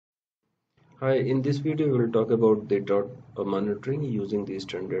Hi, in this video we will talk about the drought monitoring using the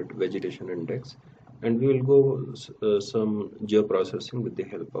standard vegetation index, and we will go some geoprocessing with the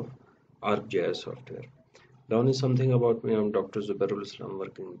help of ArcGIS software. Down is something about me. I'm Dr. Zubairul Islam,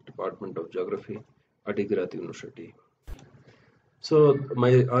 working in Department of Geography at Gujarat University. So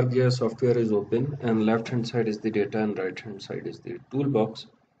my ArcGIS software is open, and left hand side is the data and right hand side is the toolbox.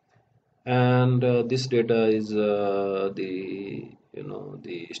 And this data is the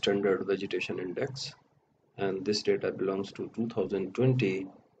standard vegetation index, and this data belongs to 2020,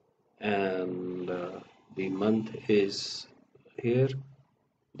 and the month is here.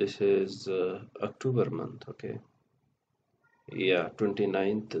 This is October month. Okay, yeah,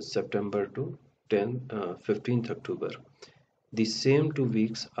 29th September to 15th October. The same 2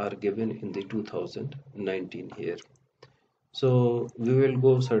 weeks are given in the 2019 here. So we will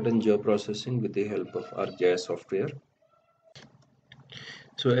go certain geoprocessing with the help of ArcGIS software.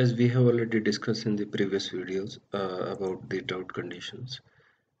 So as we have already discussed in the previous videos about the drought conditions,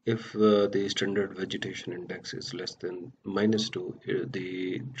 if the standard vegetation index is less than -2,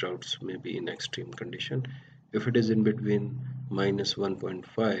 the droughts may be in extreme condition. If it is in between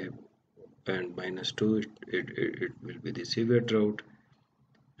 -1.5 and -2, it will be the severe drought.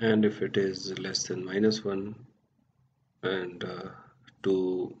 And if it is less than -1 and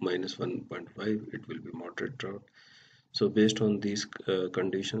to -1.5, it will be moderate drought. So based on these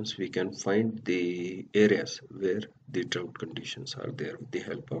conditions, we can find the areas where the drought conditions are there with the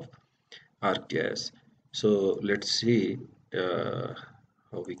help of ArcGIS. So let's see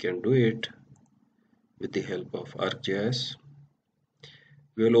how we can do it with the help of ArcGIS.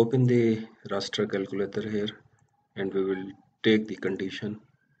 We will open the raster calculator here, and we will take the condition,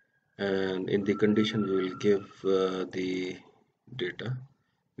 and in the condition we will give the data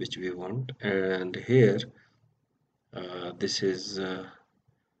which we want, and here this is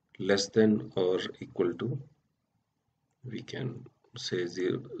less than or equal to, we can say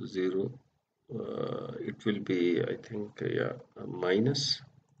 0. It will be, I think, yeah, minus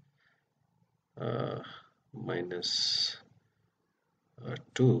uh, minus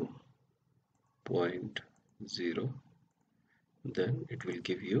 2.0. Then it will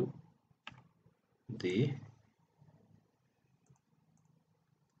give you the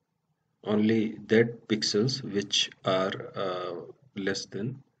only that pixels which are less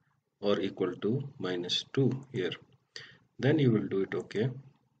than or equal to -2 here. Then you will do it okay.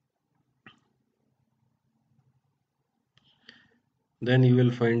 Then you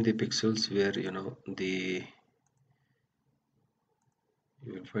will find the pixels where you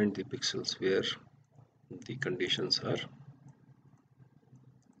will find the pixels where the conditions are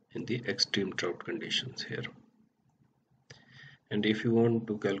in the extreme drought conditions here. And if you want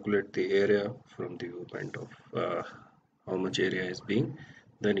to calculate the area from the viewpoint of how much area is being,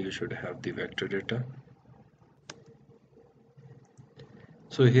 then you should have the vector data.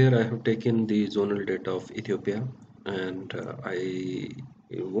 So here I have taken the zonal data of Ethiopia, and I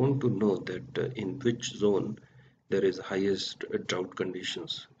want to know that in which zone there is highest drought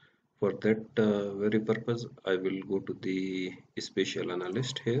conditions. For that very purpose, I will go to the spatial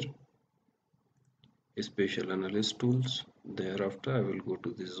analyst here, spatial analyst tools. Thereafter, I will go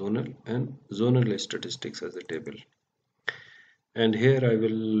to the zonal and zonal statistics as a table. And here I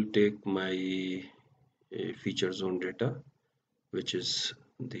will take my feature zone data, which is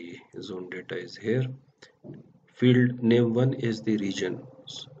the zone data is here. Field name 1 is the region,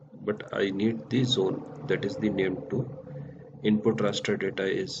 but I need the zone, that is the name 2. Input raster data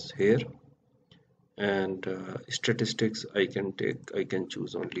is here, and statistics I can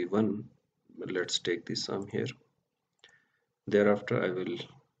choose only one. Let's take the sum here. Thereafter I will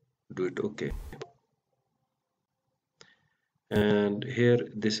do it okay, and here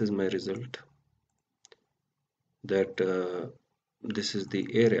this is my result, that this is the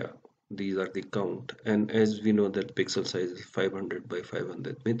area, these are the count, and as we know that pixel size is 500 by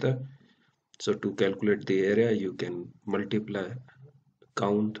 500 meter. So to calculate the area, you can multiply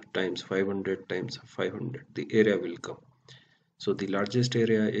count times 500 times 500, the area will come. So the largest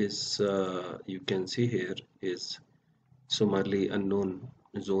area is you can see here is Somali unknown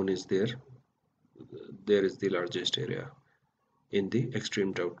zone is there. There is the largest area in the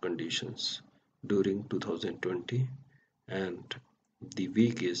extreme drought conditions during 2020, and the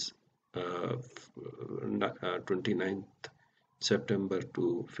week is 29th September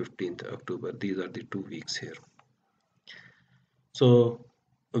to 15th October. These are the 2 weeks here. So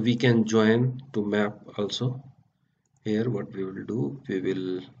we can join to map also. Here what we will do, we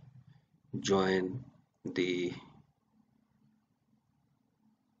will join the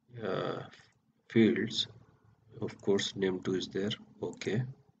fields. Of course name 2 is there, okay,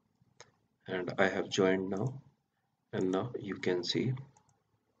 and I have joined now, and now you can see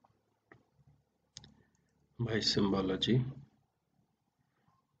my symbology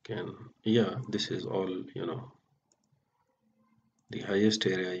this is all, the highest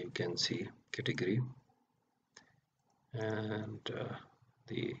area you can see category, and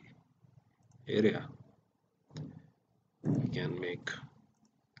the area we can make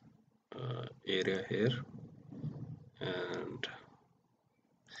area here, and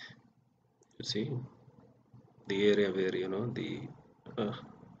you see the area where the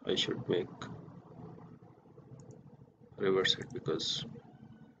I should make reverse it, because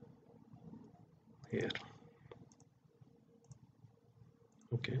here,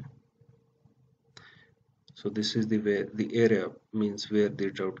 okay, so this is the way the area means where the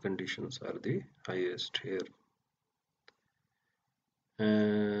drought conditions are the highest here.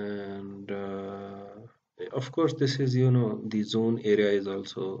 And of course this is the zone area is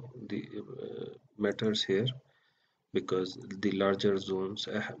also the matters here, because the larger zones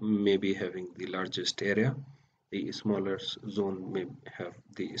may be having the largest area, the smaller zone may have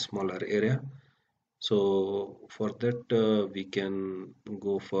the smaller area. So for that we can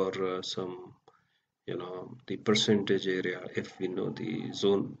go for some the percentage area. If we know the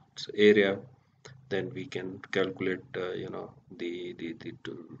zone's area, then we can calculate the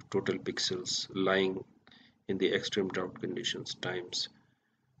total pixels lying in the extreme drought conditions times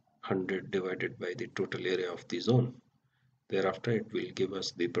 100 divided by the total area of the zone. Thereafter it will give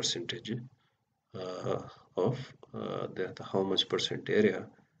us the percentage of how much percent area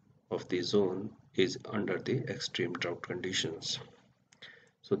of the zone is under the extreme drought conditions.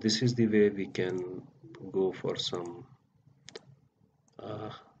 So this is the way we can go for some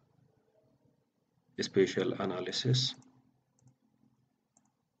spatial analysis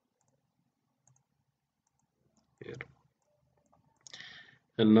here.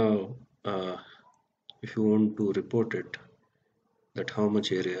 And now if you want to report it, that how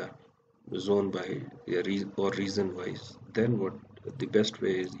much area zone by or region wise, then what the best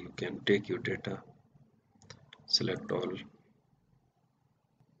way is, you can take your data, select all,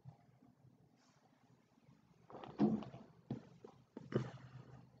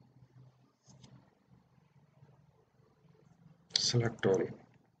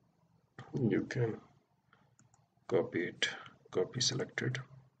 you can copy it, copy selected.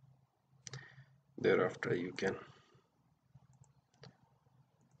 Thereafter you can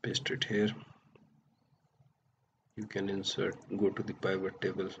paste it here. You can insert, go to the pivot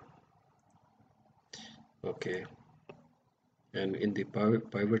table, okay, and in the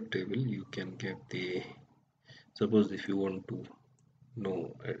pivot table you can get the, suppose if you want to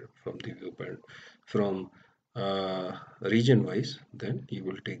know from the viewpoint from region wise, then you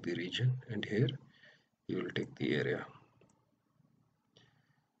will take the region, and here you will take the area.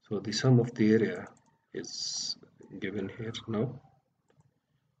 So the sum of the area is given here. Now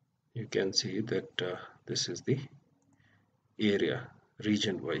you can see that this is the area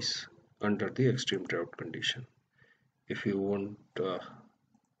region wise under the extreme drought condition. If you want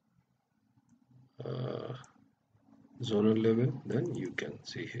zonal level, then you can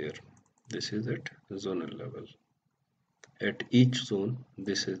see here, this is at zonal level. At each zone,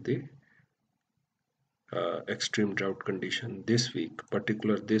 this is the extreme drought condition this week,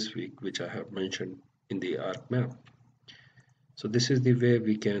 particular this week, which I have mentioned in the arc map. So this is the way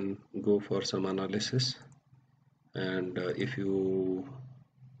we can go for some analysis. And if you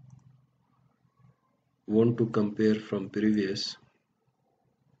want to compare from previous,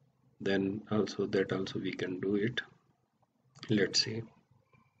 then also we can do it. Let's see.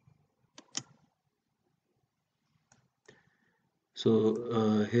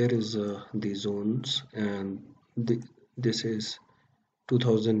 So here is the zones, and this is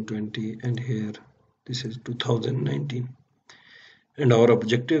 2020, and here this is 2019, and our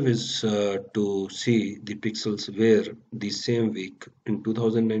objective is to see the pixels where the same week in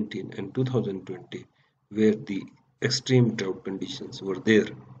 2019 and 2020 where the extreme drought conditions were there.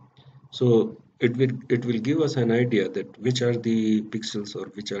 So it will give us an idea that which are the pixels or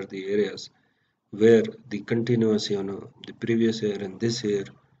which are the areas where the continuous, the previous year and this year,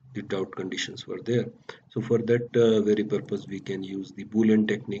 the drought conditions were there. So for that very purpose, we can use the Boolean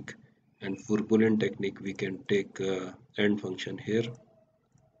technique, and for Boolean technique, we can take AND function here,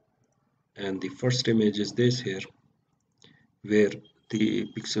 and the first image is this here, where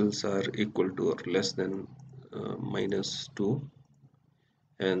the pixels are equal to or less than -2,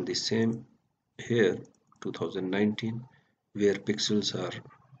 and the same here 2019, where pixels are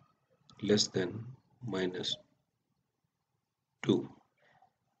less than -2,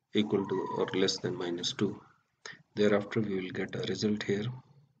 equal to or less than -2. Thereafter we will get a result here,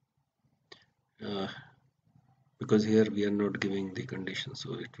 because here we are not giving the condition,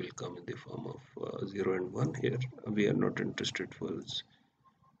 so it will come in the form of 0 and 1. Here we are not interested for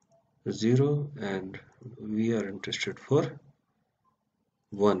 0 and we are interested for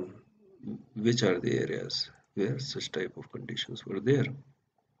 1, which are the areas where such type of conditions were there.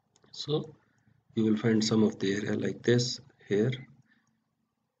 So you will find some of the area like this here.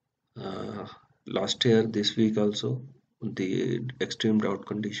 Last year, this week also, the extreme drought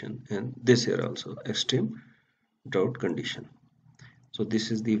condition, and this year also extreme drought condition. So this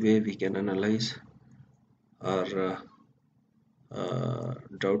is the way we can analyze our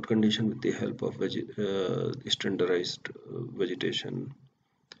drought condition with the help of standardized vegetation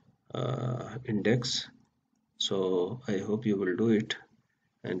index. So I hope you will do it,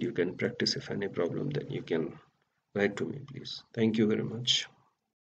 and you can practice. If any problem, then you can write to me, please. Thank you very much.